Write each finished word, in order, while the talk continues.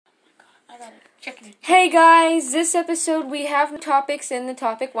Hey guys, this episode we have topics in the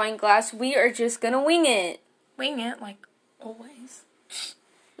topic wine glass. We are just gonna wing it. Wing it, like always.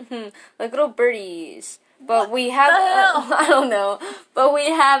 Like little birdies. But we have, I don't know. But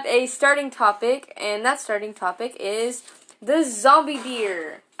we have a starting topic, and that starting topic is the zombie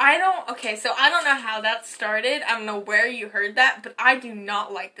deer. I don't know how that started. I don't know where you heard that, but I do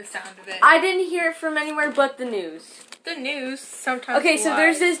not like the sound of it. I didn't hear it from anywhere but the news. The news sometimes Okay, so lies.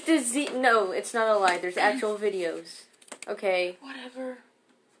 there's this disease. No, it's not a lie. There's actual videos. Okay. Whatever.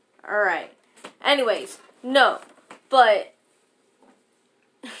 Alright. Anyways, no. But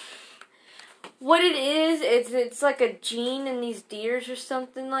what it is, it's like a gene in these deers or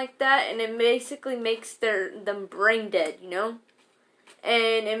something like that, and it basically makes them brain dead, you know?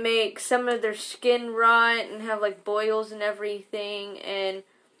 And it makes some of their skin rot and have like boils and everything, and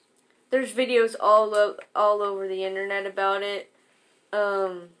there's videos all over the internet about it.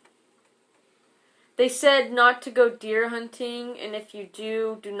 They said not to go deer hunting, and if you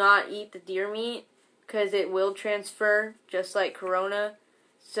do not eat the deer meat, because it will transfer, just like Corona.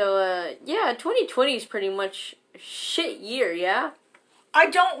 So, yeah, 2020 is pretty much a shit year, yeah? I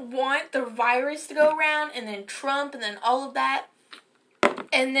don't want the virus to go around, and then Trump, and then all of that,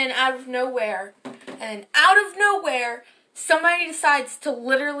 and then out of nowhere, somebody decides to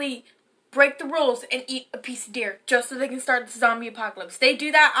literally break the rules and eat a piece of deer just so they can start the zombie apocalypse. They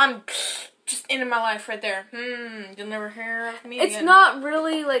do that, I'm just ending my life right there. You'll never hear of me again. It's not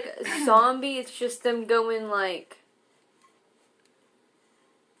really like a zombie, it's just them going like...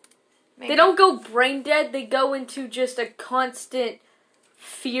 Maybe. They don't go brain dead, they go into just a constant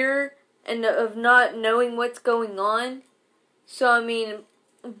fear and of not knowing what's going on. So, I mean,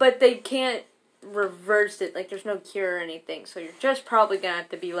 but they can't reverse it, like there's no cure or anything. So you're just probably gonna have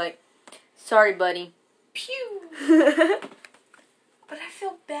to be like, sorry, buddy. Pew! But I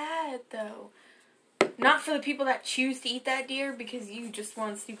feel bad, though. Not for the people that choose to eat that deer, because you just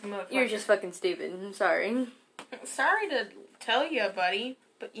want stupid motherfucker. You're just fucking stupid. I'm sorry. Sorry to tell you, buddy,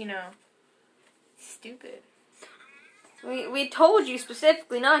 but, you know, stupid. We told you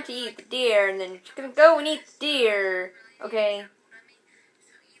specifically not to eat the deer, and then you're just gonna go and eat the deer. Okay.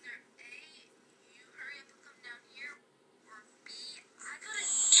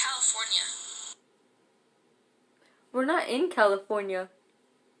 We're not in California.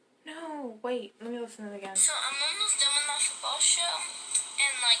 No, wait. Let me listen to it again. So I'm almost done with my football show,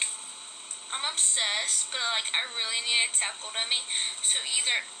 and like, I'm obsessed, but like, I really need a tackle dummy. So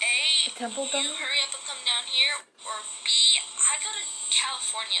either A, temple dummy? you hurry up and come down here, or B, I go to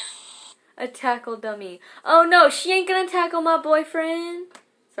California. A tackle dummy. Oh no, she ain't gonna tackle my boyfriend.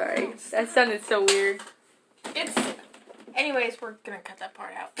 Sorry, that sounded so weird. Anyways, we're gonna cut that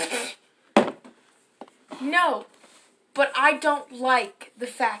part out. No. But I don't like the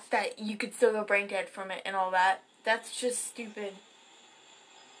fact that you could still go brain dead from it and all that. That's just stupid.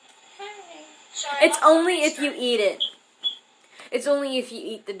 Hey. Sorry, it's only if you eat it. It's only if you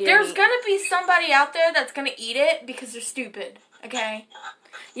eat the deer There's meat. gonna be somebody out there that's gonna eat it because they're stupid. Okay?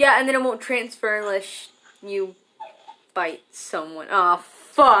 Yeah, and then it won't transfer unless you bite someone. Oh,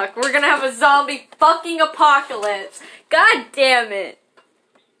 fuck. We're gonna have a zombie fucking apocalypse. God damn it.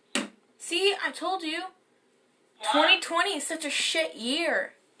 See, I told you. 2020 is such a shit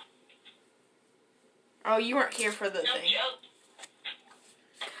year. Oh, you weren't here for the thing.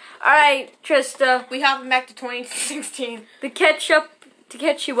 Alright, Trista. We hopping back to 2016. To catch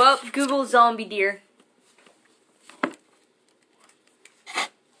you up, Google zombie deer.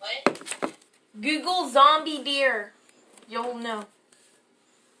 What? Google zombie deer. You'll know.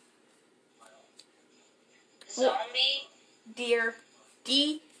 Zombie? Deer.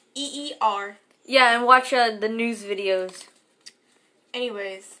 D-E-E-R. Yeah, and watch the news videos.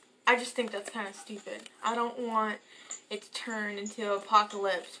 Anyways, I just think that's kind of stupid. I don't want it to turn into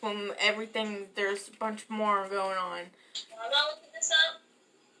apocalypse when there's a bunch more going on. I'm not looking this up.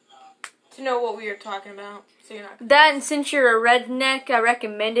 To know what we were talking about, so you're not. That, and since you're a redneck, I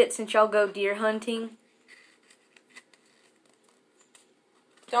recommend it since y'all go deer hunting.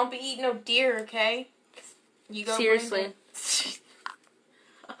 Don't be eating no deer, okay? You go. Seriously.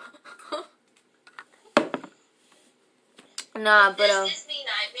 Nah, but This Disney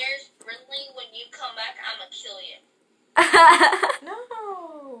nightmares, really, when you come back, I'ma kill you.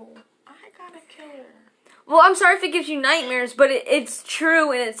 No, I gotta kill her. Well, I'm sorry if it gives you nightmares, but it's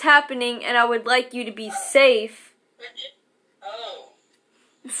true and it's happening, and I would like you to be safe. Oh.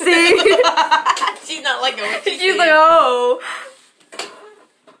 See? She's not like it. She's like, oh.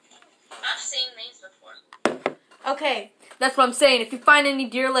 I've seen these before. Okay. That's what I'm saying. If you find any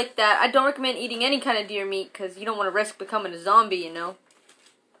deer like that, I don't recommend eating any kind of deer meat because you don't want to risk becoming a zombie, you know.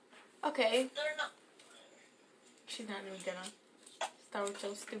 Okay. They're not. She's not even gonna. That was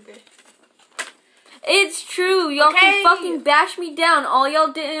so stupid. It's true. Y'all Okay. can fucking bash me down all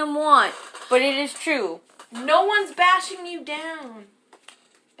y'all didn't want. But it is true. No one's bashing you down.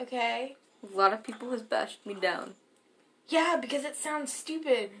 Okay? A lot of people has bashed me down. Yeah, because it sounds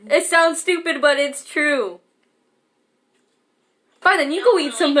stupid. It sounds stupid, but it's true. Fine, then you go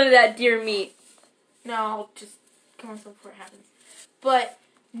eat some of that deer meat. No, I'll just kill myself before it happens. But,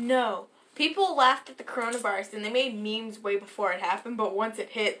 no. People laughed at the coronavirus and they made memes way before it happened, but once it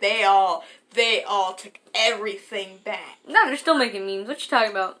hit, they all took everything back. No, they're still making memes. What you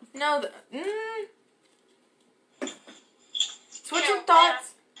talking about? No, So what's your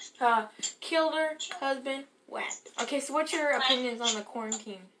thoughts? Killed her husband, whacked. Okay, so what's your opinions on the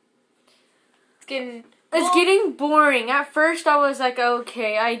quarantine? It's getting boring. At first, I was like,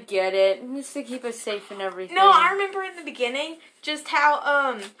 okay, I get it. Just to keep us safe and everything. No, I remember in the beginning just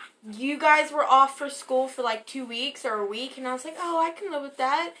how you guys were off for school for like 2 weeks or a week, and I was like, oh, I can live with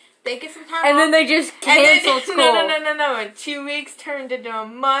that. They get some time and off. then they just canceled school. No. And 2 weeks turned into a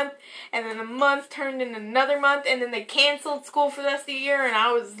month, and then a month turned into another month, and then they canceled school for the rest of the year, and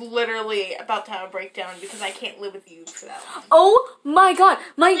I was literally about to have a breakdown because I can't live with you for that long. Oh my god,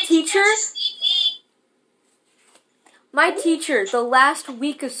 my teacher, the last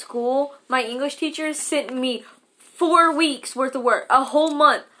week of school, my English teacher sent me 4 weeks worth of work, a whole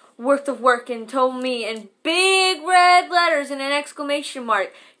month worth of work, and told me in big red letters and an exclamation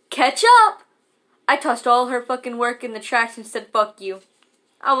mark, catch up. I tossed all her fucking work in the trash and said, fuck you.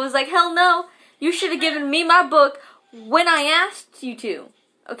 I was like, hell no. You should have given me my book when I asked you to.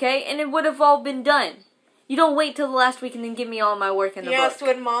 Okay? And it would have all been done. You don't wait till the last week and then give me all my work in the book. Yes,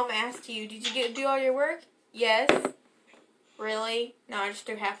 when Mom asked you, did you do all your work? Yes. Really? No, I just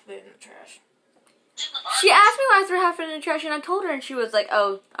threw half of it in the trash. She asked me why I threw half of it in the trash, and I told her, and she was like,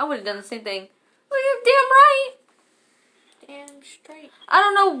 oh, I would have done the same thing. Well, you're damn right. Damn straight. I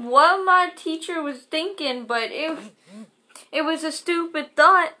don't know what my teacher was thinking, but it was a stupid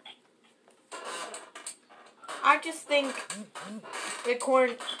thought. I just think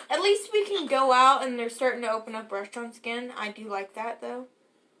at least we can go out and they're starting to open up restaurants again. I do like that, though.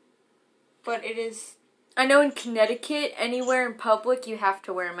 But it is... I know in Connecticut, anywhere in public, you have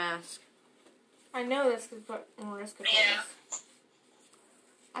to wear a mask. I know that's what more risk it is.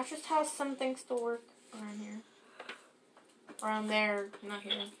 That's just how some things still work around here. Around there, not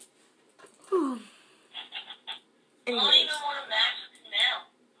here. I don't even want a mask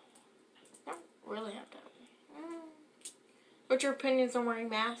now. Don't really have to. What's your opinions on wearing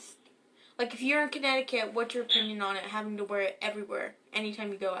masks? Like, if you're in Connecticut, what's your opinion on it, having to wear it everywhere,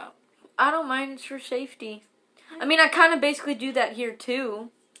 anytime you go out? I don't mind. It's for safety. I mean, I kind of basically do that here,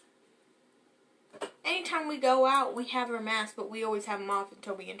 too. Anytime we go out, we have our masks, but we always have them off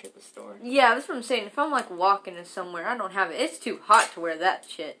until we enter the store. Yeah, that's what I'm saying. If I'm, like, walking to somewhere, I don't have it. It's too hot to wear that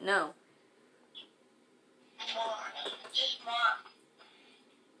shit. No. Just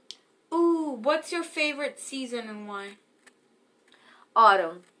more. Ooh, what's your favorite season and why?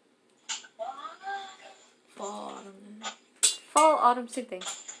 Autumn. Fall, autumn. Fall, autumn, same thing.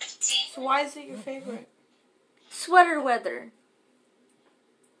 So why is it your favorite? Sweater weather.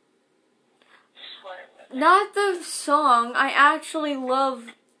 Not the song. I actually love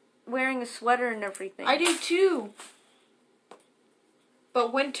wearing a sweater and everything. I do too.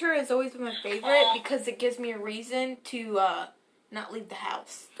 But winter has always been my favorite because it gives me a reason to not leave the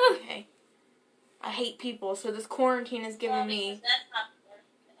house. Okay. I hate people, so this quarantine has given me...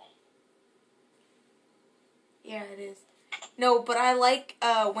 Yeah, it is. No, but I like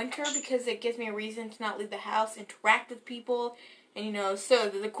winter because it gives me a reason to not leave the house, interact with people, and so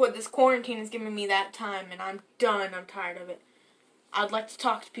this quarantine has given me that time, and I'm done. I'm tired of it. I'd like to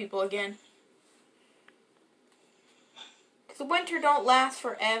talk to people again. Because winter don't last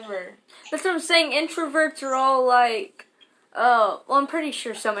forever. That's what I'm saying. Introverts are all like, well, I'm pretty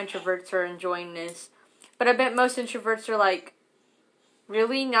sure some introverts are enjoying this, but I bet most introverts are like,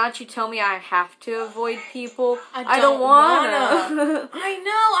 really? Now that you tell me I have to avoid people, I don't wanna. I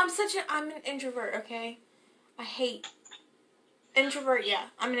know. I'm an introvert, okay? I hate introvert, yeah.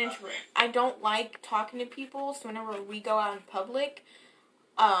 I'm an introvert. I don't like talking to people, so whenever we go out in public,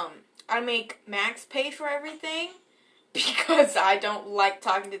 I make Max pay for everything because I don't like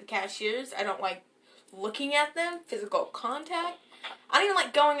talking to the cashiers. I don't like looking at them, physical contact. I don't even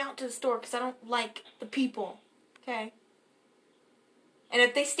like going out to the store because I don't like the people, okay? And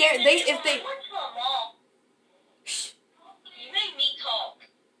if they stare, I went to a mall. Shh. You made me talk.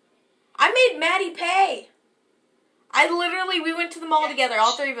 I made Maddie pay. We went to the mall together,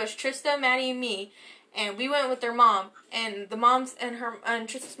 all three of us, Trista, Maddie, and me. And we went with their mom. And the moms and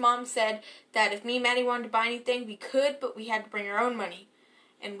Tristan's mom said that if me and Maddie wanted to buy anything, we could, but we had to bring our own money.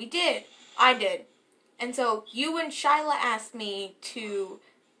 And we did. I did. And so you and Shyla asked me to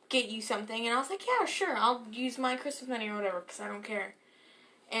get you something. And I was like, yeah, sure. I'll use my Christmas money or whatever because I don't care.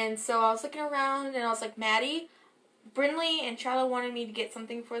 And so I was looking around and I was like, Maddie, Brinley and Shyla wanted me to get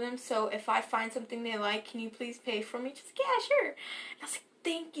something for them. So if I find something they like, can you please pay for me? She's like, yeah, sure. And I was like,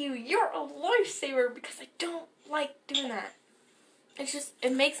 thank you. You're a lifesaver because I don't like doing that. It's just,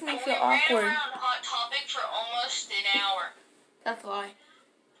 it makes me feel awkward. We ran around Hot Topic for almost an hour. That's a lie.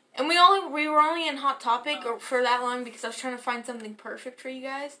 And we were only in Hot Topic for that long because I was trying to find something perfect for you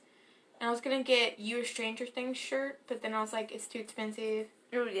guys. And I was going to get you a Stranger Things shirt, but then I was like, it's too expensive.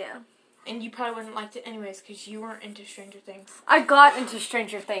 Oh, yeah. And you probably wouldn't liked it anyways because you weren't into Stranger Things. I got into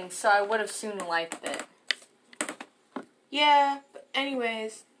Stranger Things, so I would have soon liked it. Yeah, but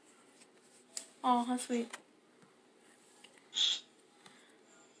anyways. Oh, how sweet.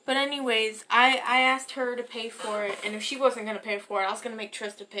 But anyways, I asked her to pay for it, and if she wasn't going to pay for it, I was going to make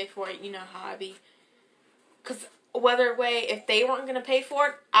Trista pay for it. You know how I be. Because whether way, if they weren't going to pay for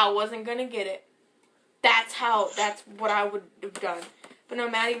it, I wasn't going to get it. That's what I would have done. But no,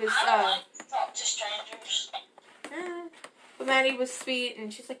 Maddie was, I don't like to talk to strangers. But Maddie was sweet,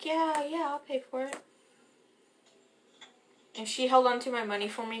 and she's like, yeah, I'll pay for it. And she held on to my money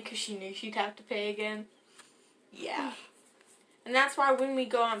for me because she knew she'd have to pay again. Yeah. And that's why when we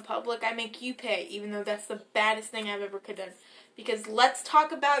go in public, I make you pay, even though that's the baddest thing I've ever could done. Because let's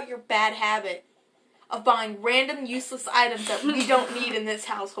talk about your bad habit of buying random useless items that we don't need in this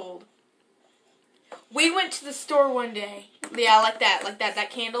household. We went to the store one day. Yeah, like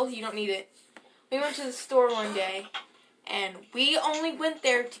that candle, you don't need it. We went to the store one day, and we only went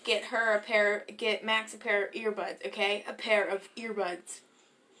there to get Max a pair of earbuds, okay? A pair of earbuds.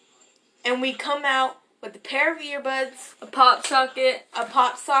 And we come out with a pair of earbuds, A pop socket,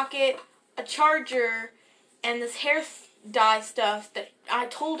 a charger, and this hair dye stuff that I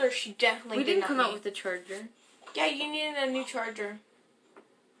told her she definitely We didn't not come need. out with a charger. Yeah, you needed a new charger.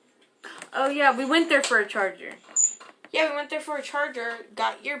 Oh, yeah, we went there for a charger. Yeah, we went there for a charger,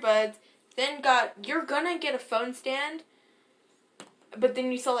 got earbuds, then you're gonna get a phone stand, but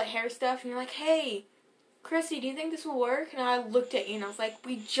then you saw that hair stuff, and you're like, hey, Chrissy, do you think this will work? And I looked at you, and I was like,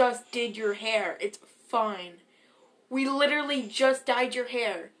 we just did your hair. It's fine. We literally just dyed your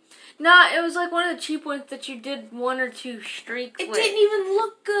hair. Nah, it was like one of the cheap ones that you did 1 or 2 streaks It with. didn't even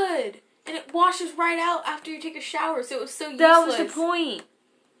look good. And it washes right out after you take a shower, so it was so useless. That was the point.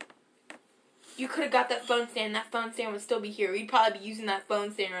 You could have got that phone stand. That phone stand would still be here. We'd probably be using that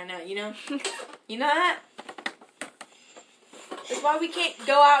phone stand right now, you know? You know that? That's why we can't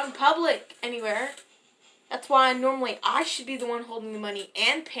go out in public anywhere. That's why normally I should be the one holding the money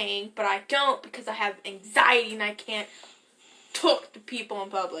and paying, but I don't because I have anxiety and I can't talk to people in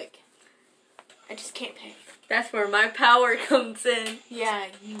public. I just can't pay. That's where my power comes in. Yeah,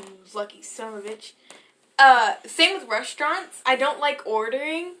 you lucky son of a bitch. Same with restaurants. I don't like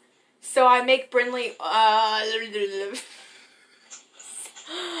ordering, so I make Brinley, I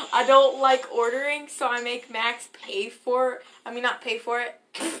don't like ordering, so I make Max pay for it. I mean, not pay for it.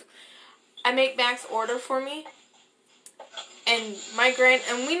 I make Max order for me. And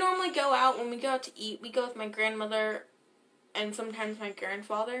we normally go out, when we go out to eat, we go with my grandmother and sometimes my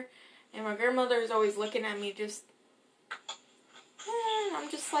grandfather. And my grandmother is always looking at me just, I'm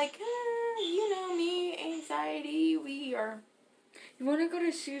just like, you know me, anxiety, we are. You want to go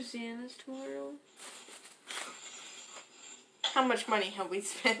to Susanna's tomorrow? How much money have we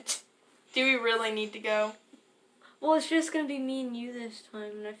spent? Do we really need to go? Well, it's just going to be me and you this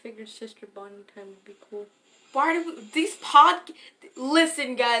time, and I figured sister bonding time would be cool. Why do we,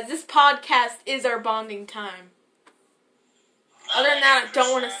 listen guys, this podcast is our bonding time. Other than that, I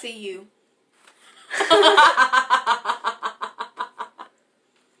don't want to see you. Sorry,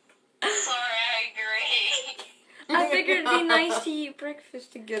 I agree. I figured it'd be nice to eat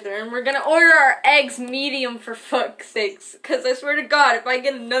breakfast together, and we're going to order our eggs medium for fuck's sakes. Because I swear to God, if I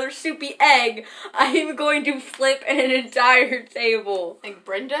get another soupy egg, I am going to flip an entire table. Like,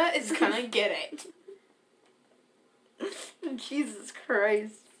 Brenda is gonna get it. Jesus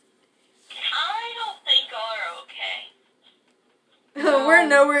Christ. I don't think y'all are okay. No. We're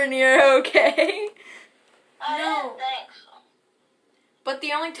nowhere near okay. I No. didn't think so. But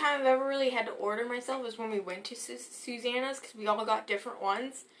the only time I've ever really had to order myself was when we went to Susanna's, because we all got different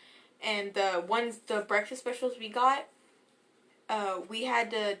ones. And the breakfast specials we got, we had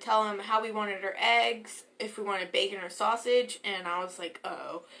to tell them how we wanted our eggs, if we wanted bacon or sausage, and I was like,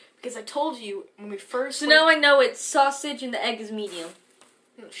 uh-oh. Because I told you when we first So now I know it's sausage and the egg is medium.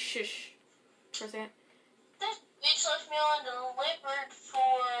 No, shush. For a second. Bitch left me undelivered for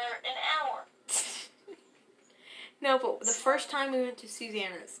an hour. No, but the first time we went to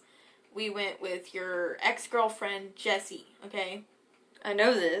Susanna's, we went with your ex-girlfriend, Jessie, okay? I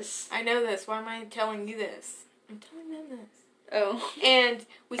know this. I know this. Why am I telling you this? I'm telling them this. Oh. And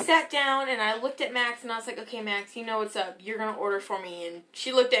we sat down, and I looked at Max, and I was like, okay, Max, you know what's up. You're going to order for me. And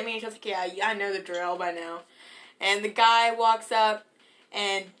she looked at me, and she was like, yeah, I know the drill by now. And the guy walks up,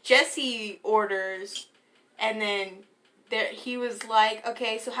 and Jesse orders, and then he was like,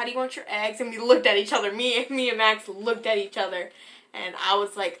 okay, so how do you want your eggs? And we looked at each other. Me and Max looked at each other, and I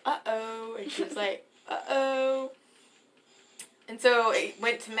was like, uh-oh. And she was like, uh-oh. And so it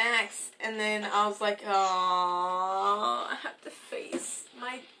went to Max, and then I was like, oh, I have to face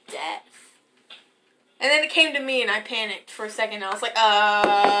my death. And then it came to me, and I panicked for a second. I was like,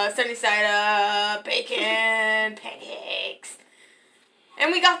 sunny side up, bacon, pancakes.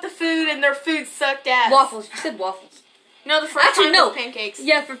 And we got the food, and their food sucked ass. Waffles. You said waffles. No, the first time was pancakes.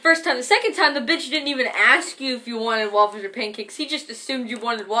 Yeah, for the first time. The second time, the bitch didn't even ask you if you wanted waffles or pancakes. He just assumed you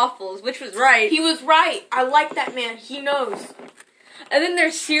wanted waffles, which was right. He was right. I like that man. He knows. And then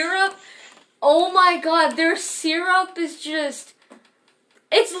their syrup. Oh my god, their syrup is just...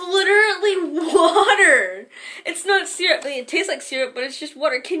 It's literally water. It's not syrup. I mean, it tastes like syrup, but it's just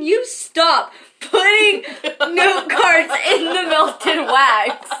water. Can you stop putting note cards in the melted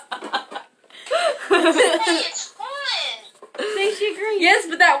wax? Hey, it's fun. Say she agrees. Yes,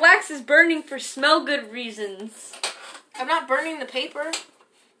 but that wax is burning for smell good reasons. I'm not burning the paper.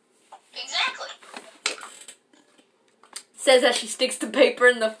 Exactly. Says that she sticks the paper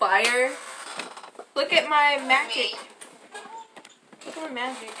in the fire. Look at my magic. Look at my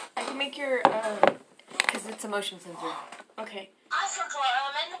magic. I can make your, Because it's a motion sensor. okay. I forgot.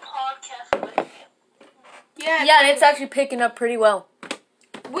 I'm in the podcast with you. Yeah, and it's actually picking up pretty well.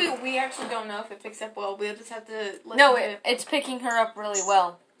 We actually don't know if it picks up well. We'll just have to listen No, to it's picking her up really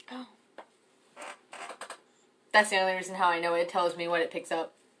well. Oh. That's the only reason how I know it. It tells me what it picks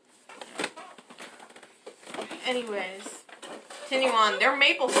up. Anyways, continue on. Their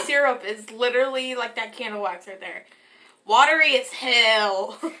maple syrup is literally like that candle wax right there. Watery as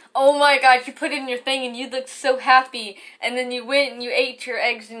hell. Oh my god, you put it in your thing and you looked so happy. And then you went and you ate your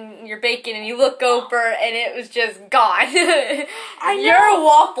eggs and your bacon and you look over and it was just gone. Your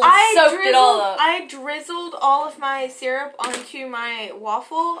waffle soaked it all up. I drizzled all of my syrup onto my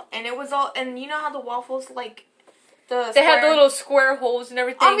waffle, and it was all, and you know how the waffles, like, They had the little square holes and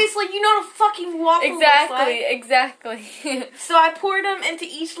everything. Obviously, you know what a fucking waffle looks like. Exactly. So I poured them into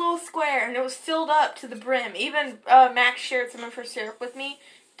each little square, and it was filled up to the brim. Even Max shared some of her syrup with me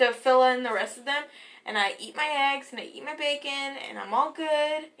to fill in the rest of them. And I eat my eggs, and I eat my bacon, and I'm all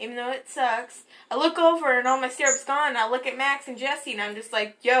good, even though it sucks. I look over, and all my syrup's gone, and I look at Max and Jesse, and I'm just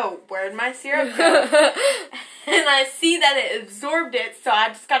like, yo, where'd my syrup go? And I see that it absorbed it, so I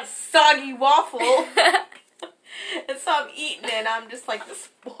just got a soggy waffle. And so I'm eating it, and I'm just like, this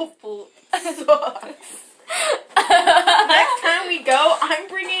waffle sucks. Next time we go, I'm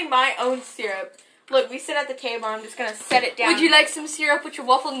bringing my own syrup. Look, we sit at the table, I'm just going to set it down. Would you like some syrup with your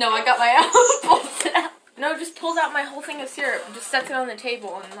waffle? No, I got my own. Pulls it out. No, just pulls out my whole thing of syrup and just sets it on the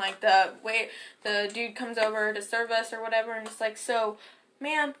table. And, like, the dude comes over to serve us or whatever, and it's like, so,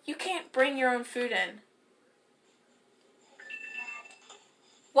 ma'am, you can't bring your own food in.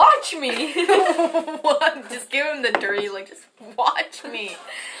 Watch me. What? Just give him the dirty, like, just watch me.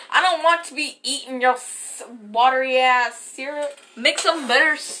 I don't want to be eating your watery ass syrup. Make some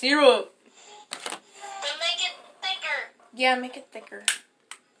better syrup. Then make it thicker. Yeah, make it thicker.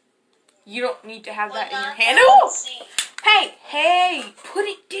 You don't need to have that in your Not hand. fancy. Oh! Hey, put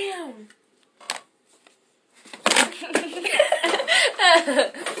it down.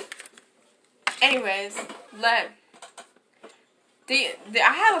 Anyways,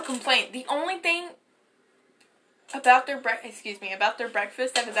 I have a complaint. The only thing about their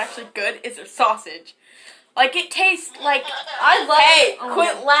breakfast that is actually good is their sausage. Like, it tastes like, I love hey, it. Oh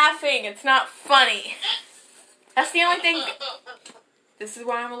quit laughing. It's not funny. That's the only thing. This is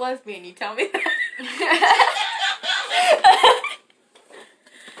why I'm a lesbian. You tell me that.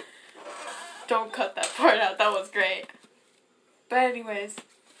 Don't cut that part out. That was great. But anyways,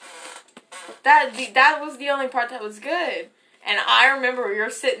 that was the only part that was good. And I remember we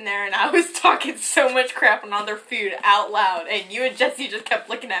were sitting there and I was talking so much crap on other food out loud. And you and Jesse just kept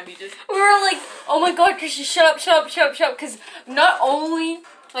looking at me just... We were like, oh my god, Christian, shut up. Because not only,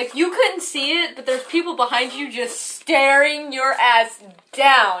 like, you couldn't see it, but there's people behind you just staring your ass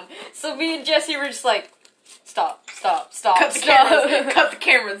down. So me and Jesse were just like... Stop. Cut the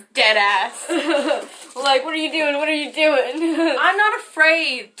cameras, dead ass. Like, what are you doing? What are you doing? I'm not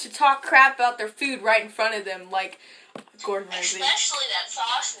afraid to talk crap about their food right in front of them, like Gordon Ramsay. Especially that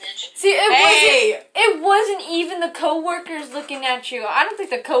sausage. See, it wasn't even the coworkers looking at you. I don't think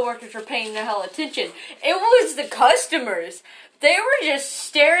the coworkers were paying the hell attention. It was the customers. They were just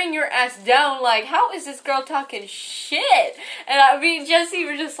staring your ass down like, how is this girl talking shit? And I mean, Jesse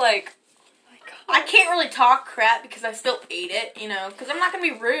was just like, oh my God. I can't really talk crap because I still ate it, you know, because I'm not going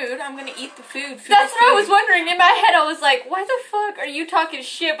to be rude. I'm going to eat the food. That's what I was wondering. In my head, I was like, why the fuck are you talking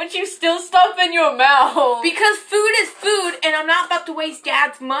shit, but you still stuff in your mouth? Because food is food, and I'm not about to waste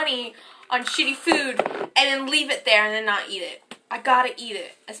Dad's money on shitty food and then leave it there and then not eat it. I gotta eat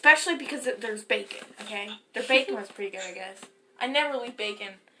it, especially because there's bacon, okay? Their bacon was pretty good, I guess. I never leave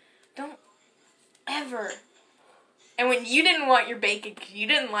bacon. Don't ever. And when you didn't want your bacon because you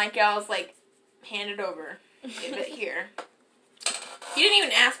didn't like it, I was like, hand it over. Give it here. You didn't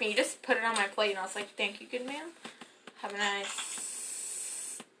even ask me. You just put it on my plate, and I was like, thank you, good man. Have a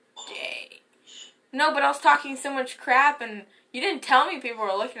nice day. No, but I was talking so much crap, and you didn't tell me people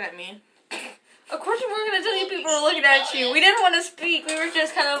were looking at me. Of course we weren't going to tell you people were looking at you. We didn't want to speak. We were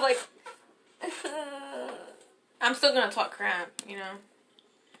just kind of like... I'm still going to talk crap, you know.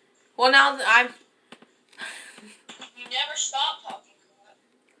 Well, now that I'm... You never stop talking.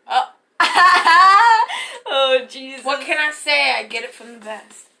 Oh. Oh, Jesus. What can I say? I get it from the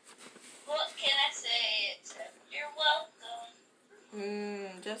best. What can I say except you're welcome?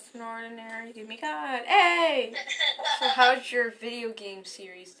 Just an ordinary give me God. Hey! So how's your video game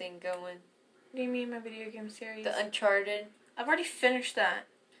series thing going? What do you mean my video game series? The Uncharted? I've already finished that.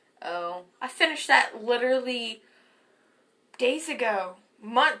 Oh. I finished that literally days ago.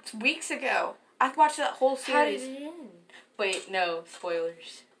 Months, weeks ago. I've watched that whole series. How did it end? Wait, no.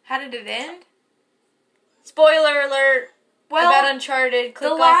 Spoilers. How did it end? Spoiler alert! Well, about Uncharted.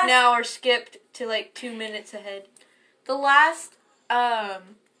 Click off now or skip to like 2 minutes ahead. The last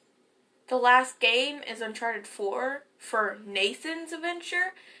game is Uncharted 4 for Nathan's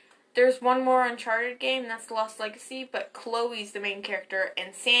adventure. There's one more Uncharted game, and that's The Lost Legacy, but Chloe's the main character,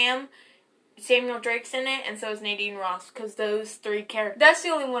 and Samuel Drake's in it, and so is Nadine Ross, because those three characters. That's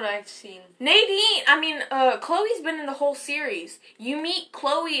the only one I've seen. Chloe's been in the whole series. You meet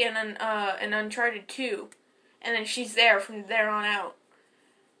Chloe in Uncharted 2, and then she's there from there on out.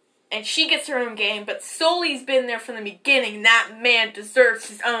 And she gets her own game, but Sully's been there from the beginning. That man deserves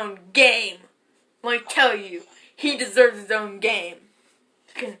his own game. Let me tell you, he deserves his own game.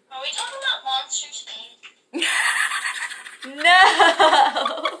 Are we talking about Monsters, Inc.?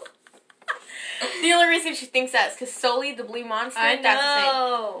 No! The only reason she thinks that is because Sully, the blue monster, I know. that's the same.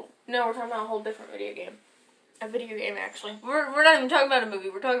 No, we're talking about a whole different video game. A video game, actually. We're not even talking about a movie.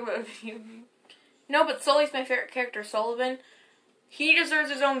 We're talking about a video game. No, but Sully's my favorite character, Sullivan. He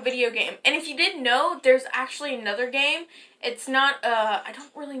deserves his own video game. And if you didn't know, there's actually another game. It's not, I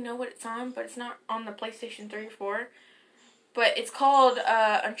don't really know what it's on, but it's not on the PlayStation 3 or 4. But it's called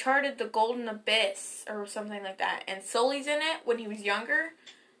Uncharted The Golden Abyss, or something like that. And Sully's in it when he was younger.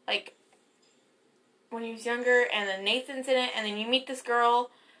 And then Nathan's in it. And then you meet this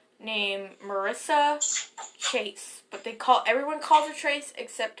girl named Marissa Chase. But everyone calls her Trace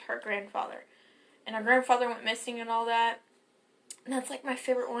except her grandfather. And her grandfather went missing and all that. And that's like my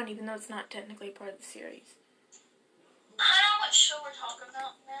favorite one, even though it's not technically part of the series. I know what show we're talking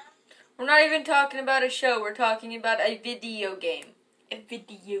about now. We're not even talking about a show. We're talking about a video game. A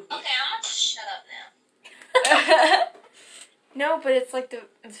video game. Okay, I'm gonna just shut up now. No, but it's like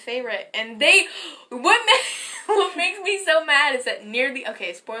it's favorite. And what makes me so mad is that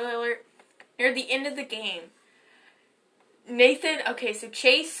spoiler alert, near the end of the game, so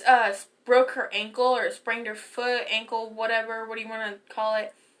Chase broke her ankle or sprained her foot, ankle, whatever, what do you want to call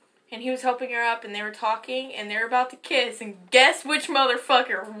it? And he was helping her up, and they were talking, and they're about to kiss, and guess which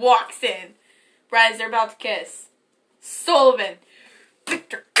motherfucker walks in right as they're about to kiss? Sullivan.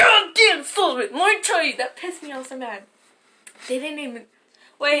 Victor goddamn Sullivan. Let me tell you, that pissed me off so bad. They didn't even...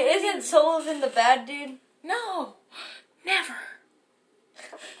 Wait, isn't Sullivan the bad dude? No. Never.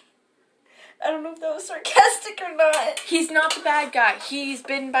 I don't know if that was sarcastic or not. He's not the bad guy. He's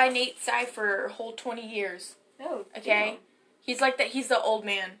been by Nate's side for a whole 20 years. Oh, okay? damn. He's like that. He's the old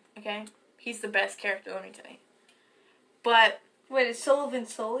man, okay? He's the best character, let me tell you. But... Wait, is Sullivan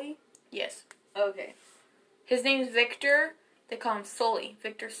Sully? Yes. Okay. His name's Victor. They call him Sully.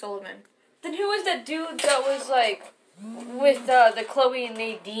 Victor Sullivan. Then who was that dude that was, like, with the Chloe and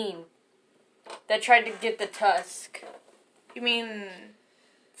Nadine that tried to get the tusk? You mean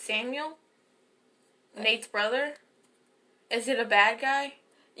Samuel? Nate's brother? Is it a bad guy?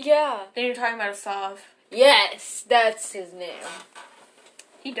 Yeah. Then you're talking about Asav. Yes, that's his name.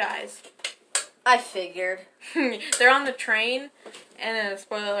 He dies. I figured. They're on the train, and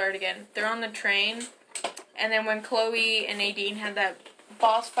spoiler alert again. They're on the train, and then when Chloe and Nadine had that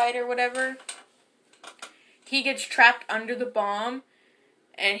boss fight or whatever, he gets trapped under the bomb,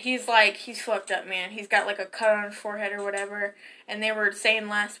 and he's fucked up, man. He's got like a cut on his forehead or whatever, and they were saying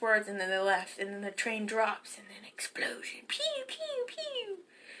last words, and then they left, and then the train drops, and then explosion. Pew, pew, pew.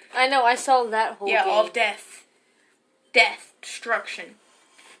 I know, I saw that whole game. All death. Death. Destruction.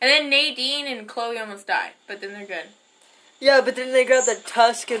 And then Nadine and Chloe almost die, but then they're good. Yeah, but then they got the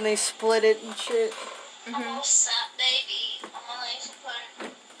tusk and they split it and shit. I'm all set, baby. I'm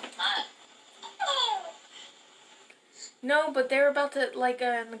gonna put my... No, but they're about to,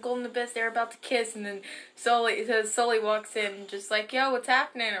 in the Golden Abyss, they're about to kiss, and then Sully walks in, just like, yo, what's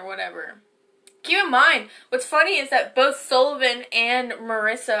happening, or whatever. Keep in mind, what's funny is that both Sullivan and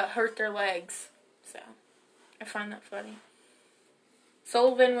Marissa hurt their legs. So, I find that funny.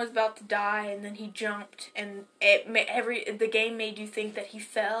 Sullivan was about to die, and then he jumped, and the game made you think that he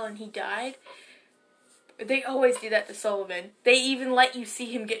fell and he died. They always do that to Sullivan. They even let you see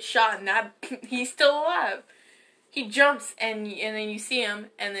him get shot, and he's still alive. He jumps, and then you see him,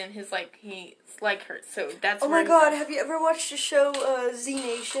 and then his leg hurts. So that's. Oh my god! Have you ever watched the show Z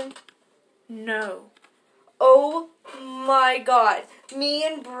Nation? No. Oh my god! Me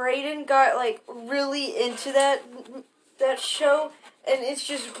and Brayden got really into that show, and it's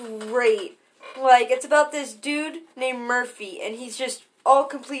just great. It's about this dude named Murphy, and he's just all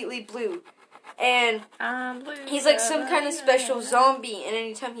completely blue. And he's like some kind of special zombie, and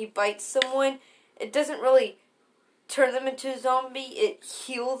anytime he bites someone, it doesn't really turn them into a zombie, it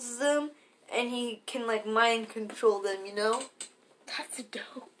heals them, and he can mind control them, you know? That's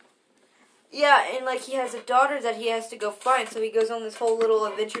dope. Yeah, and he has a daughter that he has to go find, so he goes on this whole little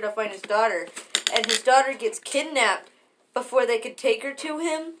adventure to find his daughter. And his daughter gets kidnapped before they could take her to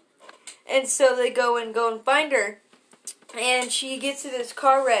him. And so they go and find her. And she gets in this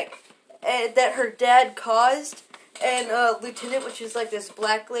car wreck that her dad caused. And Lieutenant, which is this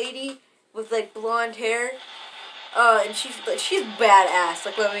black lady with blonde hair. And she's badass,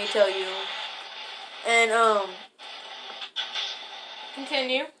 let me tell you. And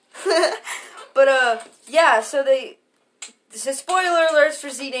Continue. But yeah, so this is spoiler alerts for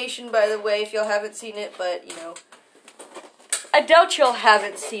Z Nation, by the way, if y'all haven't seen it, but I doubt y'all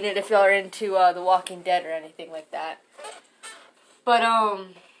haven't seen it if y'all are into The Walking Dead or anything like that. But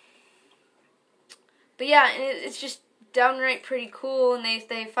yeah, it's just downright pretty cool, and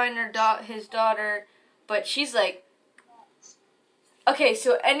they find his daughter, but she's okay,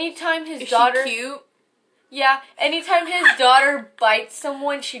 so anytime his daughter... Is she cute? Yeah, anytime his daughter bites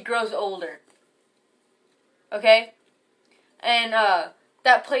someone, she grows older. Okay? And,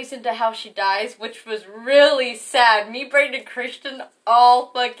 that plays into how she dies, which was really sad. Me, Brayden, and Christian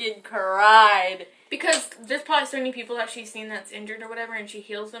all fucking cried. Because there's probably so many people that she's seen that's injured or whatever, and she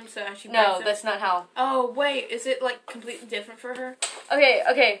heals them, so as she bites No, them. that's not how. Oh, wait, is it, completely different for her?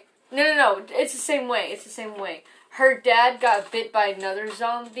 Okay. No. It's the same way. Her dad got bit by another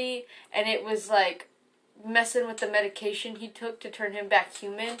zombie, and it was, messing with the medication he took to turn him back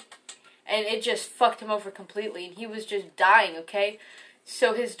human, and it just fucked him over completely, and he was just dying, okay?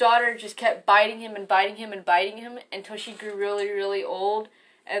 So his daughter just kept biting him until she grew really, really old,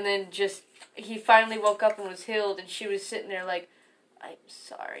 and then he finally woke up and was healed, and she was sitting there I'm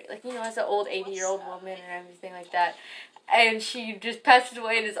sorry, as an old 80-year-old woman and everything like that, and she just passed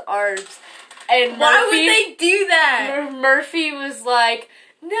away in his arms, and why would they do that? Murphy was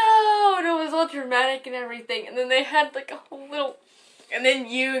no, and it was all dramatic and everything, and then they had a whole little, and then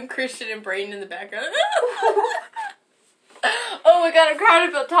you and Christian and Brayden in the background. Oh my god, I'm crying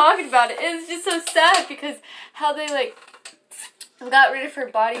about talking about it. It's just so sad because how they got rid of her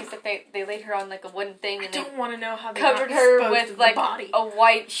bodies, they laid her on a wooden thing, and I don't want to know how they covered got her with the body. A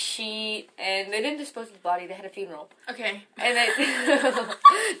white sheet, and they didn't dispose of the body, they had a funeral. Okay. And they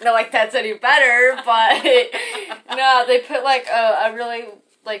not that's any better, but no, they put a really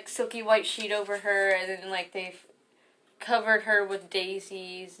silky white sheet over her, and then they covered her with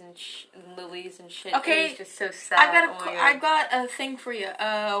daisies and lilies and shit. Okay, it was just so sad. I got a thing for you.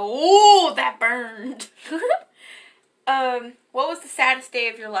 Oh, that burned. What was the saddest day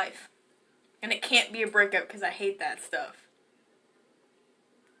of your life? And it can't be a breakup because I hate that stuff.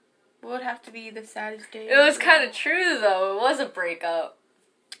 What would have to be the saddest day? It was kind of true though. It was a breakup.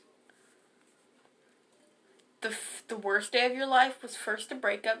 The worst day of your life was first a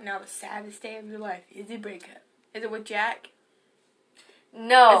breakup. Now the saddest day of your life is a breakup. Is it with Jack?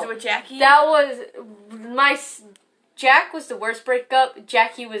 No. Is it with Jackie? That was Jack was the worst breakup.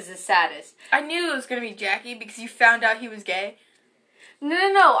 Jackie was the saddest. I knew it was gonna be Jackie because you found out he was gay.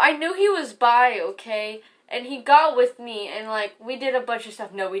 No. I knew he was bi, okay? And he got with me, and, like, we did a bunch of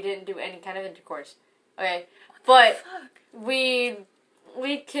stuff. No, we didn't do any kind of intercourse. Okay? But we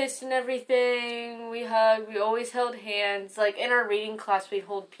kissed and everything. We hugged. We always held hands. Like, in our reading class, we'd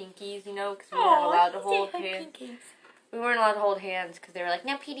hold pinkies, you know? Because we weren't allowed to hold hands. Pinkies. We weren't allowed to hold hands because they were like,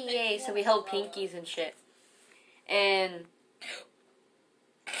 no PDA. So we held pinkies and shit. And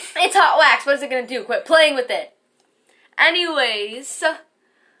it's hot wax. What is it going to do? Quit playing with it. Anyways.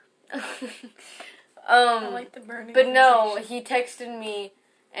 I like the burning. But no, he texted me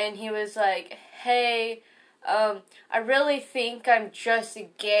and he was like, hey, I really think I'm just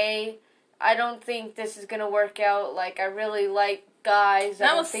gay. I don't think this is gonna work out. Like, I really like guys.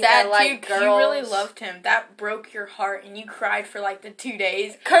 That was sad too, because you really loved him. That broke your heart, and you cried for like the 2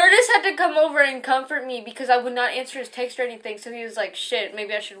 days. Curtis had to come over and comfort me because I would not answer his text or anything. So he was like, "Shit,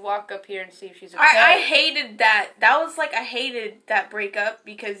 maybe I should walk up here and see if she's okay." I hated that. That was like I hated that breakup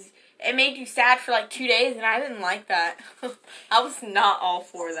because it made you sad for like 2 days, and I didn't like that. I was not all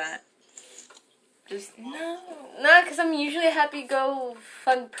for that. Just no, because I'm usually a happy-go,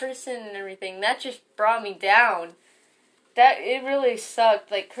 fun person and everything. That just brought me down. It really sucked.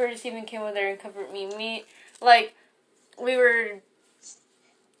 Like, Curtis even came over there and comforted me. Like, we were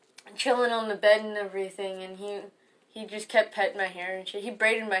chilling on the bed and everything, and he just kept petting my hair and shit. He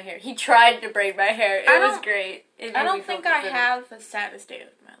braided my hair. He tried to braid my hair. It was great. I don't think I have the saddest day of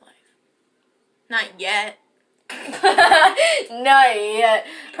my life. Not yet. Not yet.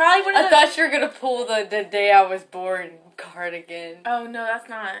 Probably one of I thought you were gonna pull the day I was born card again. Oh no, that's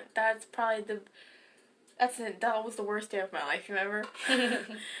not. That's probably that was the worst day of my life. Remember?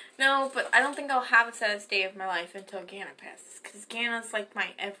 No, but I don't think I'll have a saddest day of my life until Gana passes, because Gana's like my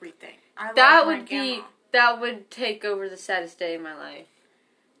everything. That would take over the saddest day of my life.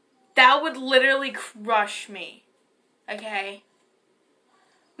 That would literally crush me. Okay.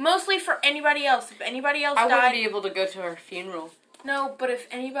 Mostly for anybody else. If anybody else died... I wouldn't be able to go to her funeral. No, but if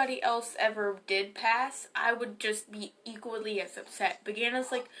anybody else ever did pass, I would just be equally as upset.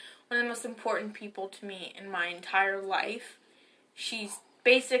 Begana's like one of the most important people to me in my entire life. She's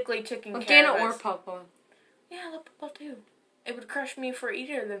basically taking care of us. Begana or Papa. Yeah, I love Papa too. It would crush me for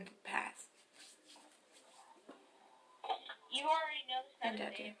either of them to pass. You already know the And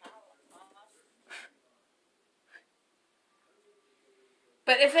saddest Daddy. day of my life.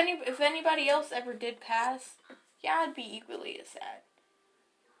 But if anybody else ever did pass, yeah, I'd be equally as sad.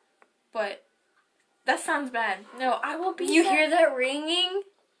 But that sounds bad. No, I will be. You sad. hear that ringing?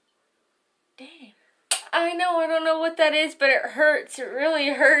 Dang. I know. I don't know what that is, but it hurts. It really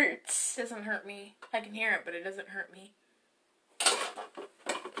hurts. It doesn't hurt me. I can hear it, but it doesn't hurt me.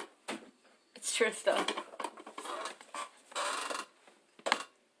 It's Trista.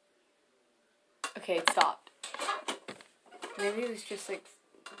 Okay, it stopped. Maybe it was just like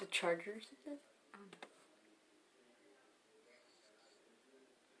the chargers.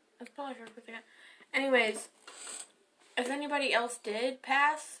 That's probably her birthday. Anyways, if anybody else did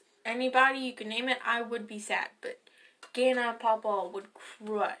pass, anybody you can name it, I would be sad. But Gana and Papa would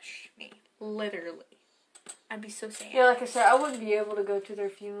crush me. Literally. I'd be so sad. Yeah, like I said, I wouldn't be able to go to their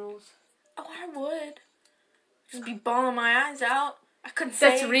funerals. Oh, I would. Just be bawling my eyes out. I couldn't say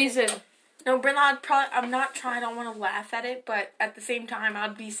That's the reason. No, Brenna, I'm not trying, I don't want to laugh at it, but at the same time,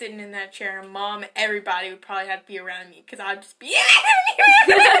 I'd be sitting in that chair, and Mom, everybody would probably have to be around me, because I'd just be, I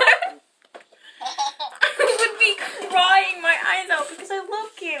would be crying my eyes out, because I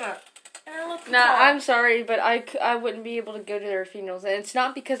love Gana, and I love Papa. Nah, I'm sorry, but I wouldn't be able to go to their funerals, and it's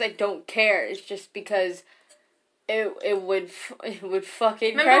not because I don't care, it's just because it would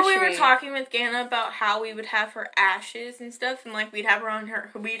fucking Remember crush we were me. talking with Gana about how we would have her ashes and stuff, and like we'd have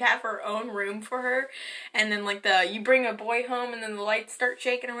her own room for her, and then like you bring a boy home, and then the lights start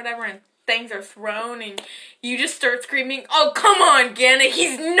shaking or whatever, and things are thrown, and you just start screaming, "Oh, come on, Gana,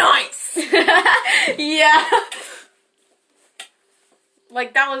 he's nice!" Yeah.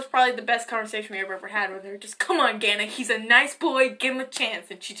 Like, that was probably the best conversation we ever had with her. Just, come on, Gana, he's a nice boy, give him a chance.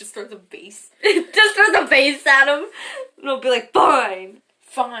 And she just throws a vase. Just throws a vase at him. And it'll be like, fine.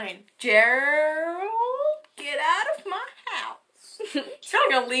 Fine. Gerald, get out of my house. He's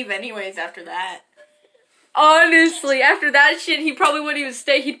not gonna leave anyways after that. Honestly, after that shit, he probably wouldn't even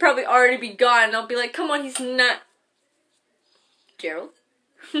stay. He'd probably already be gone. And I'll be like, come on, he's not. Gerald?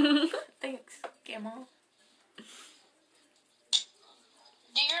 Thanks, Gamma.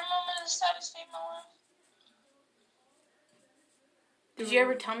 Do you remember the saddest day of my life? Did you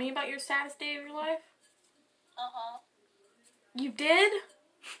ever tell me about your saddest day of your life? Uh-huh. You did?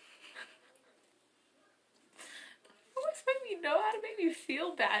 know how to make me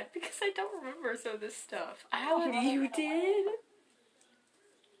feel bad because I don't remember some of this stuff. You did?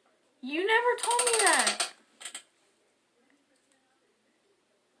 You never told me that.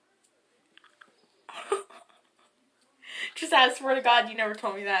 Just I swear to God, you never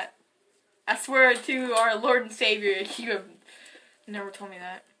told me that. I swear to our Lord and Savior, you have never told me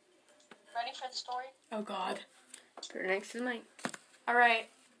that. Ready for the story? Oh God. Put it next to the mic. Alright.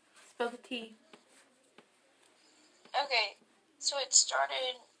 Spill the tea. Okay, so it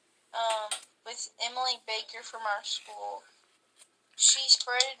started with Emily Baker from our school. She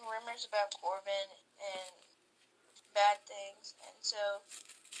spreaded rumors about Corbin and bad things, and so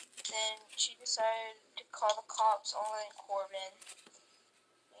then she decided to call the cops on Corbin,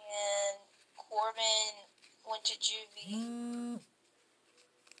 and Corbin went to juvie,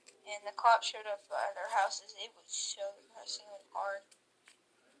 and the cops showed up at their houses. It was so depressing and hard.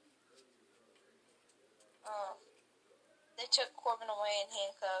 They took Corbin away in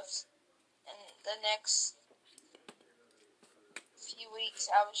handcuffs, and the next few weeks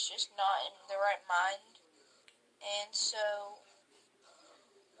I was just not in the right mind, and so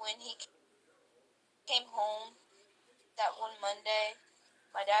when he came home that one Monday,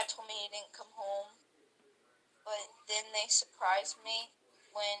 my dad told me he didn't come home, but then they surprised me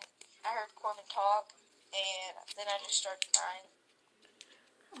when I heard Corbin talk, and then I just started crying.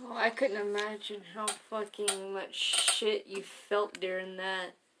 Oh, I couldn't imagine how fucking much shit you felt during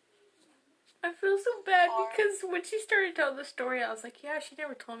that. I feel so bad because when she started telling the story, I was like, yeah, she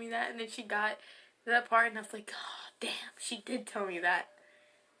never told me that. And then she got to that part, and I was like, oh, damn, she did tell me that.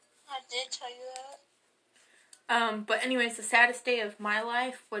 I did tell you that. But anyways, the saddest day of my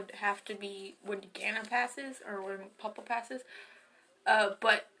life would have to be when Gana passes, or when Papa passes.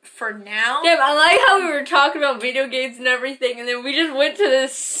 But for now... Damn, I like how we were talking about video games and everything, and then we just went to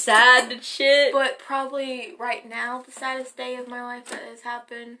this sad shit. But probably right now, the saddest day of my life that has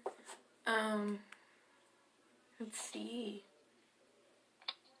happened... let's see.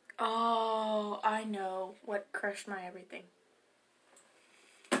 Oh, I know what crushed my everything.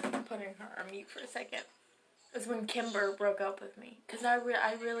 I'm putting her on mute for a second. It was when Kimber broke up with me. Because I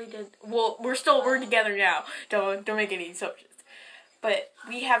really did... Well, we're together now. Don't make any assumptions. But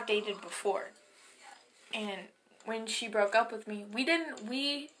we have dated before. And when she broke up with me, we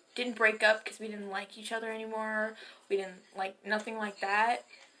didn't break up because we didn't like each other anymore. We didn't like... Nothing like that.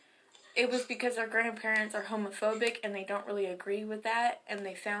 It was because our grandparents are homophobic and they don't really agree with that, and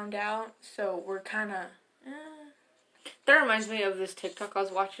they found out, so we're kind of... That reminds me of this TikTok I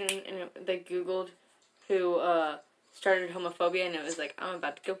was watching, and they Googled who started homophobia, and it was like, I'm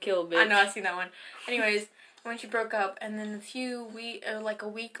about to go kill a bitch. I know, I've seen that one. Anyways, when she broke up, and then a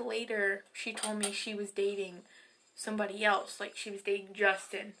week later, she told me she was dating somebody else, like she was dating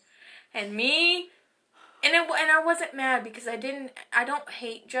Justin. And me... And I wasn't mad because I don't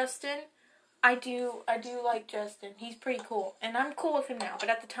hate Justin. I do like Justin. He's pretty cool. And I'm cool with him now. But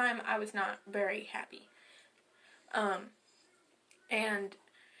at the time, I was not very happy. And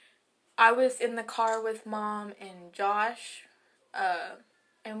I was in the car with Mom and Josh.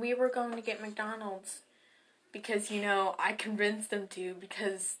 And we were going to get McDonald's. Because, I convinced them to.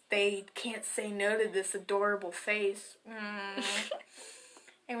 Because they can't say no to this adorable face.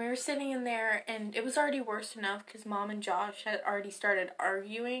 And we were sitting in there, and it was already worse enough because Mom and Josh had already started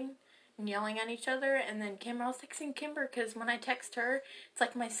arguing and yelling at each other. And then I was texting Kimber because when I text her, it's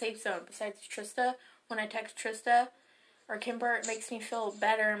like my safe zone. Besides Trista, when I text Trista or Kimber, it makes me feel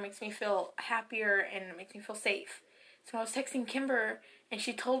better, it makes me feel happier, and it makes me feel safe. So I was texting Kimber, and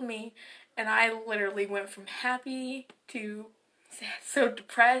she told me, and I literally went from happy to so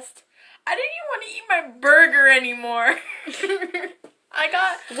depressed. I didn't even want to eat my burger anymore.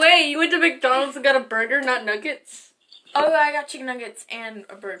 Wait, you went to McDonald's and got a burger, not nuggets? Oh, I got chicken nuggets and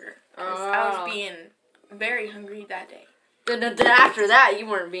a burger. I was Oh. being very hungry that day. Then after that, you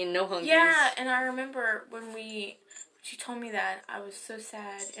weren't being no hungry. Yeah, and I remember when she told me that, I was so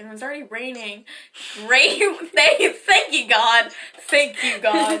sad. And it was already raining. Thank you, God. Thank you,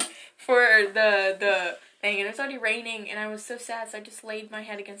 God, for the thing. And it was already raining, and I was so sad, so I just laid my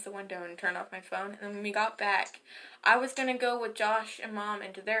head against the window and turned off my phone. And then when we got back, I was going to go with Josh and Mom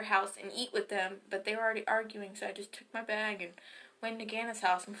into their house and eat with them, but they were already arguing, so I just took my bag and went to Gana's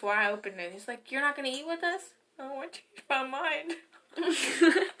house. And before I opened it, he's like, "You're not going to eat with us?" Oh, I changed my mind.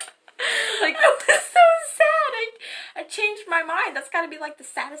 Like, I was so sad. I changed my mind. That's got to be, like, the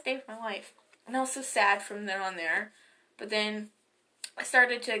saddest day of my life. And I was so sad from then on there. But then I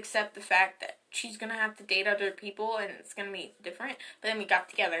started to accept the fact that she's going to have to date other people and it's going to be different. But then we got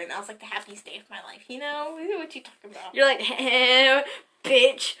together and that was like the happiest day of my life. You know? What you talking about? You're like,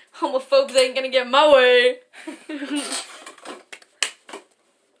 bitch, homophobes ain't gonna get my way.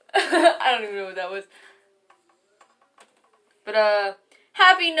 I don't even know what that was. But,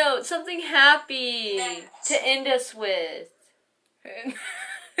 happy note. Something happy to end us with.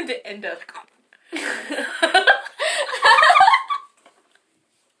 To end us. Y'all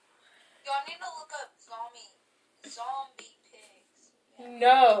need to look up zombie pigs.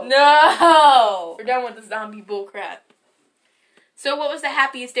 No. No! We're done with the zombie bullcrap. So what was the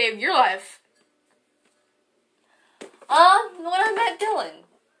happiest day of your life? When I met Dylan.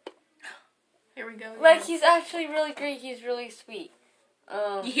 Here we go. Like, he's actually really great. He's really sweet.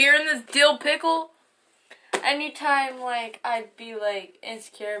 You hearing this dill pickle? Anytime, like, I'd be, like,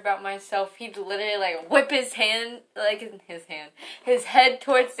 insecure about myself, he'd literally, like, whip his hand, like, his head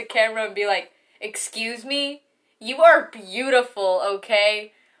towards the camera and be like, "Excuse me? You are beautiful,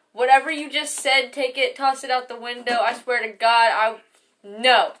 okay? Whatever you just said, take it, toss it out the window. I swear to God,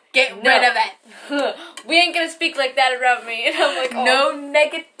 no. Get rid of it. We ain't gonna speak like that around me." And I'm like, No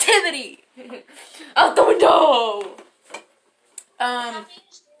negativity. out the window!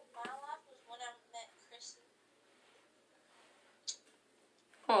 Happiest day of my life was when I met Kristen.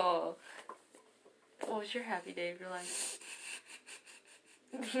 Oh. What was your happy day of your life?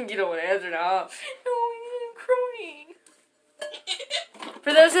 You don't want to answer now. No, I'm crying.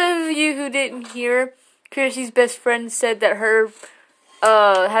 For those of you who didn't hear, Chrissy's best friend said that her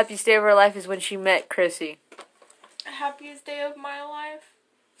happiest day of her life is when she met Chrissy. Happiest day of my life?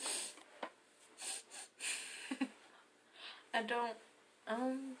 I don't,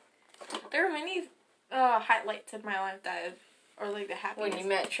 there are many, highlights in my life or like the happiest. When you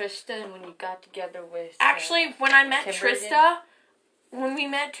met Trista and when you got together with... Actually, when I met Kimberly. when we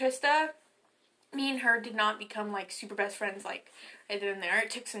met Trista, me and her did not become, like, super best friends, like, right then and there. It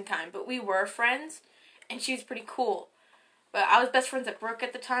took some time, but we were friends, and she was pretty cool. But I was best friends with Brooke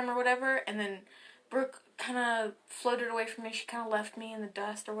at the time or whatever, and then Brooke kind of floated away from me. She kind of left me in the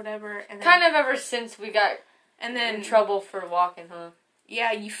dust or whatever. And then, Kind of ever since we got and then in trouble for walking, huh?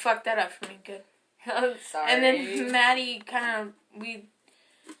 Yeah, you fucked that up for me. Good. I'm sorry. And then Maddie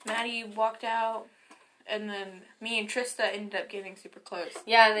walked out, and then me and Trista ended up getting super close.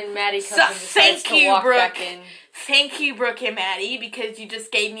 Yeah, and then Maddie comes So, and decides to walk Brooke. back in. Thank you, Brooke and Maddie, because you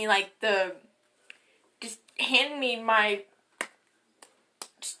just gave me, like, just handed me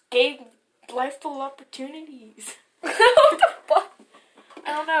just gave life full opportunities. What the fuck?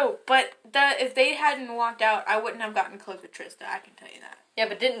 I don't know, but if they hadn't walked out, I wouldn't have gotten close with Trista, I can tell you that. Yeah,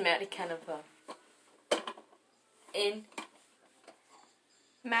 but didn't Maddie kind of, in?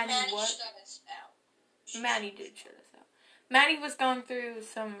 Maddie what? shut us out. Maddie did shut us out. Maddie was going through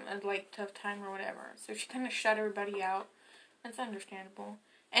some, like, tough time or whatever, so she kind of shut everybody out. That's understandable.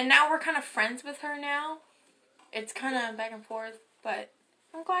 And now we're kind of friends with her now. It's kind of back and forth, but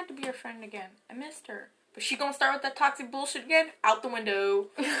I'm glad to be her friend again. I missed her. But she gonna start with that toxic bullshit again? Out the window.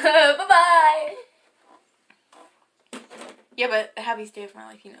 Bye-bye! Yeah, but the happiest day of my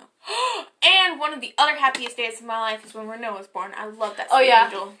life, you know. And one of the other happiest days of my life is when Renault was born. I love that sweet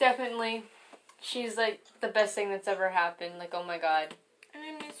angel. Definitely. She's, like, the best thing that's ever happened. Like, oh my God. And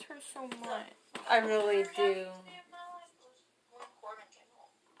I miss her so much. I really do. Happiest day of my life was when Corbin came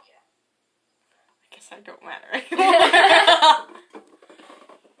home. Yeah. I guess I don't matter anymore.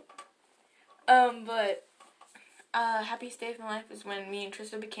 But happiest day of my life is when me and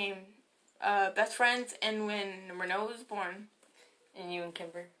Trista became best friends, and when Renault was born. And you and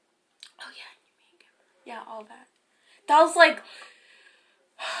Kimber. Oh yeah, me and Kimber. Yeah, all that. That was like.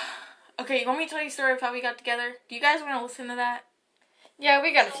 Okay, you want me to tell you a story of how we got together? Do you guys want to listen to that? Yeah,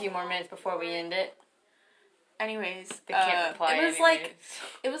 we got a few more minutes before we end it. Anyways, They can't reply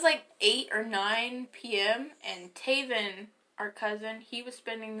it was like 8 or 9 p.m. and Taven, our cousin, he was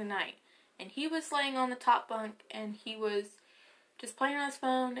spending the night. And he was laying on the top bunk, and he was just playing on his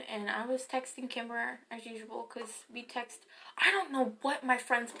phone, and I was texting Kimber, as usual, because we text. I don't know what my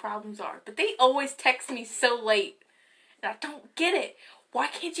friends' problems are, but they always text me so late. And I don't get it. Why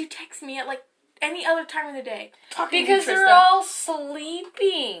can't you text me at, like, any other time of the day? Because they're all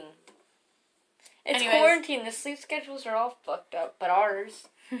sleeping. It's Anyways. quarantine. The sleep schedules are all fucked up, but ours.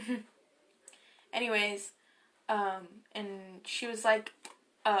 Anyways, and she was like,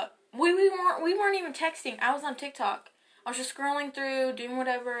 we weren't even texting. I was on TikTok. I was just scrolling through, doing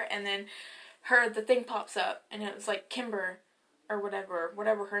whatever, and then the thing pops up, and it was like Kimber, or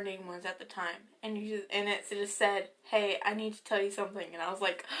whatever her name was at the time, and it just said, "Hey, I need to tell you something," and I was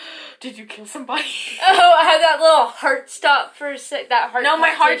like, "Did you kill somebody?" Oh, I had that little heart stop for a sec. That heart. No, my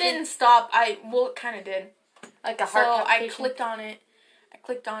heart palpitation. didn't stop. It kind of did. Like a heart. So I palpitation.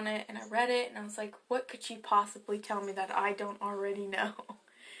 clicked on it, and I read it, and I was like, what could she possibly tell me that I don't already know?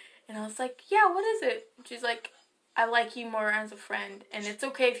 And I was like, yeah, what is it? And she's like, I like you more as a friend, and it's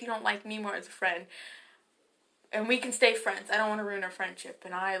okay if you don't like me more as a friend. And we can stay friends. I don't want to ruin our friendship.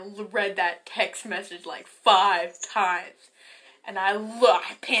 And I read that text message like 5 times. And I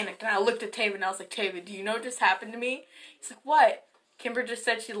panicked, and I looked at Taven, and I was like, Taven, do you know what just happened to me? He's like, what? Kimber just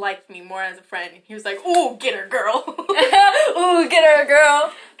said she liked me more as a friend. And he was like, ooh, get her, girl. Ooh, get her,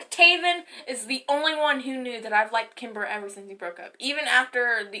 girl. Taven is the only one who knew that I've liked Kimber ever since he broke up. Even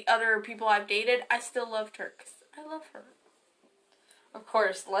after the other people I've dated, I still loved her, because I love her. Of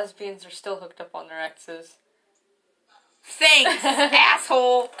course, lesbians are still hooked up on their exes. Thanks,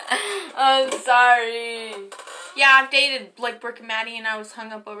 asshole. I'm sorry. Yeah, I've dated, like, Brooke and Maddie, and I was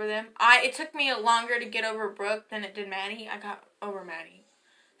hung up over them. It took me longer to get over Brooke than it did Maddie. I got over Maddie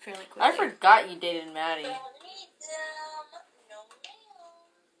fairly quickly. I forgot you dated Maddie.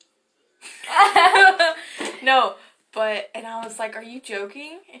 No, and I was like, are you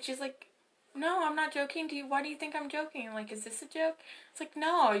joking? And she's like, no, I'm not joking. Why do you think I'm joking? I'm like, is this a joke? It's like,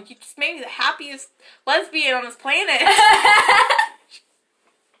 no, you just made me the happiest lesbian on this planet.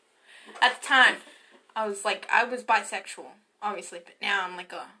 At the time, I was bisexual, obviously, but now I'm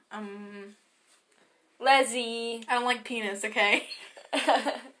like Leslie. I don't like penis, okay?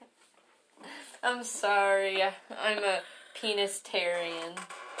 I'm sorry. I'm a penis-tarian.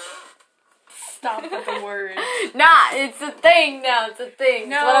 Stop with the word. Nah, it's a thing now. It's a thing.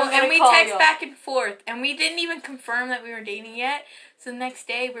 No, and we text back and forth, and we didn't even confirm that we were dating yet. So the next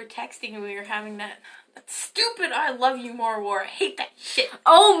day, we're texting, and we were having that stupid "I love you more" war. I hate that shit.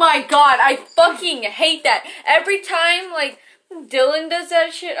 Oh my god, I fucking hate that. Every time, like, Dylan does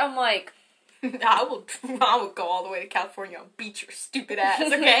that shit, I'm like, I will go all the way to California and beat your stupid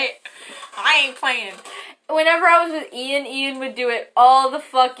ass, okay? I ain't playing. Whenever I was with Ian would do it all the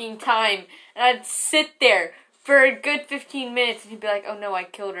fucking time. And I'd sit there for a good 15 minutes, and he'd be like, oh no, I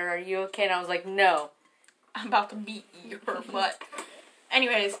killed her. Are you okay? And I was like, no. I'm about to beat your butt.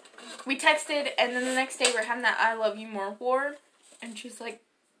 Anyways, we texted, and then the next day we're having that "I love you more" war. And she's like,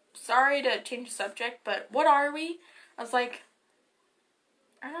 sorry to change the subject, but what are we? I was like,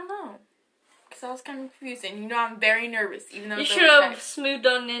 I don't know. Because I was kind of confused, and you know I'm very nervous, even though you it's should have smoothed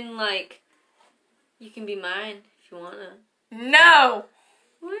on in, like, you can be mine if you want to. No!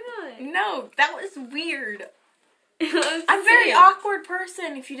 Why not? No, that was weird. I'm a very awkward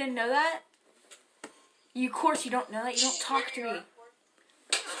person, if you didn't know that. Of course you don't know that. You don't talk to me.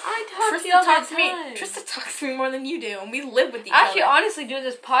 I talk to you all the time. Trista talks to me more than you do, and we live with each Actually, other. honestly, doing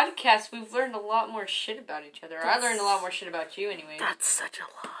this podcast, we've learned a lot more shit about each other. I learned a lot more shit about you, anyway. That's such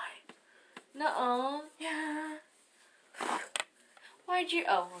a lie. Nuh-uh. Yeah. Why'd you...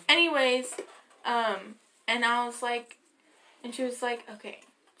 Oh. Anyways, and I was like... And she was like, okay,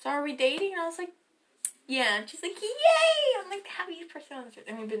 so are we dating? And I was like, yeah. And she's like, yay! I'm like the happiest person on the earth.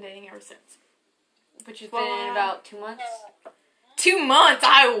 And we've been dating ever since. Which has been in about 2 months? 2 months?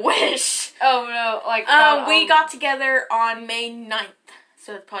 I wish! Oh, no. Like, we got together on May 9th.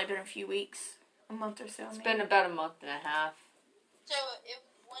 So it's probably been a few weeks. A month or so, It's been about a month and a half. So, it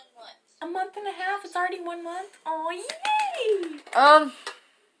was 1 month. A month and a half? It's already 1 month? Oh, yay!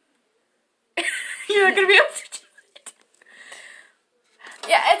 You're not gonna be able to do it.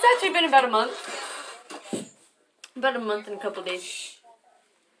 Yeah, it's actually been about a month. About a month and a couple days.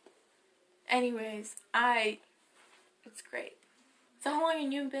 Anyways, it's great. So how long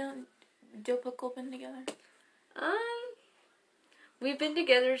have you been, Dill Pickle, been together? We've been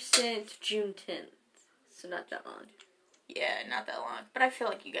together since June 10th. So not that long. Yeah, not that long. But I feel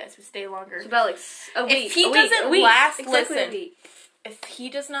like you guys would stay longer. It's about like a week. If he doesn't last, exactly listen. a week. If he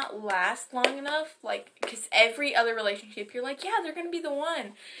does not last long enough, like, because every other relationship, you're like, yeah, they're going to be the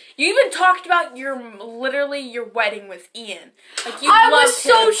one. You even talked about your wedding with Ian. Like, you I loved was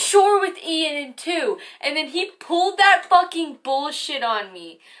so him. sure with Ian too. And then he pulled that fucking bullshit on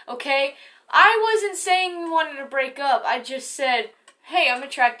me. Okay? I wasn't saying we wanted to break up. I just said, hey, I'm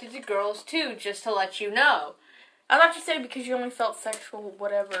attracted to girls too, just to let you know. I thought you said because you only felt sexual,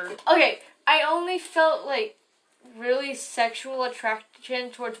 whatever. Okay, I only felt like really sexual attraction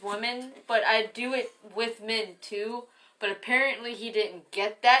towards women, but I do it with men too. But apparently he didn't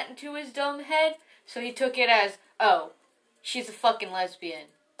get that into his dumb head, so he took it as, oh, she's a fucking lesbian.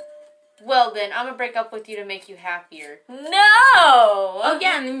 Well then, I'm gonna break up with you to make you happier. No! Oh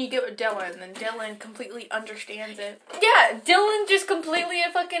yeah, and then you get with Dylan, and then Dylan completely understands it. Yeah, Dylan just completely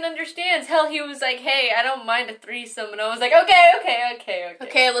fucking understands. Hell, he was like, hey, I don't mind a threesome, and I was like, okay.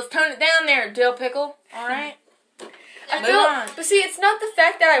 Okay, let's tone it down there, Dill Pickle. Alright? But see, it's not the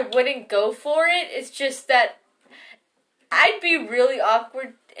fact that I wouldn't go for it, it's just that I'd be really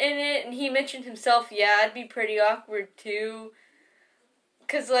awkward in it, and he mentioned himself, yeah, I'd be pretty awkward too.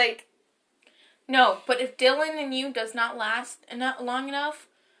 'Cause, like... No, but if Dylan and you does not last long enough,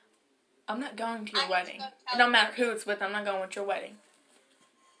 I'm not going to your wedding. It don't matter who it's with, I'm not going with your wedding.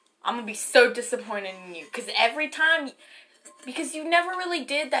 I'm going to be so disappointed in you. Because every time, because you never really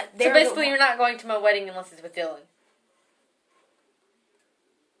did that. So basically you're not going to my wedding unless it's with Dylan.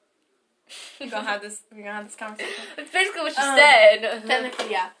 We're gonna have this conversation. That's basically what you said.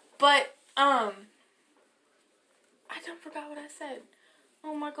 Technically, yeah. But, I don't forgot what I said.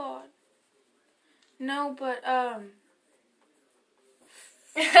 Oh my god. No, but,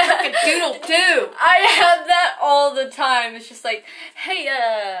 like a doodle too. I have that all the time. It's just like, hey,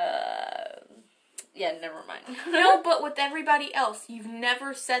 yeah, never mind. No, but with everybody else, you've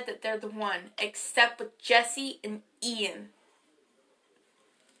never said that they're the one, except with Jesse and Ian.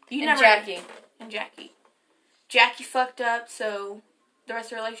 Jackie. And Jackie. Jackie fucked up, so the rest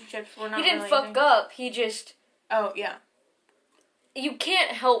of the relationships were not. He didn't really fuck anything. up. He just. Oh yeah. You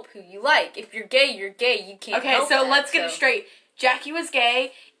can't help who you like. If you're gay, you're gay. You can't. Okay, help so that, let's get it straight. Jackie was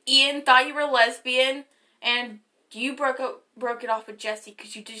gay. Ian thought you were lesbian, and you broke it off with Jessie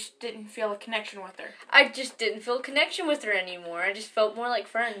because you just didn't feel a connection with her. I just didn't feel a connection with her anymore. I just felt more like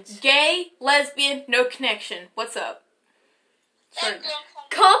friends. Gay, lesbian, no connection. What's up?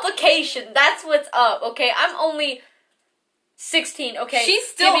 Complication. That's what's up. Okay, I'm only 16. Okay, she's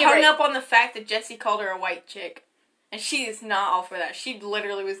still hung up on the fact that Jessie called her a white chick, and she is not all for that. She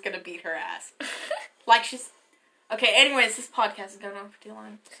literally was gonna beat her ass. Like she's. Okay, anyways, this podcast is going on for too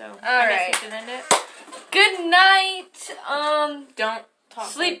long, so I guess we should end it. Good night. Don't talk.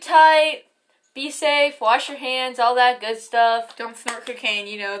 Sleep tight. Be safe. Wash your hands. All that good stuff. Don't snort cocaine.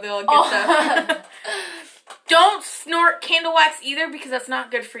 You know, they'll get stuff. Don't snort candle wax either because that's not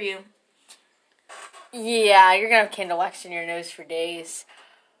good for you. Yeah, you're gonna have candle wax in your nose for days.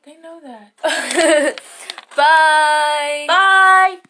 They know that. Bye. Bye.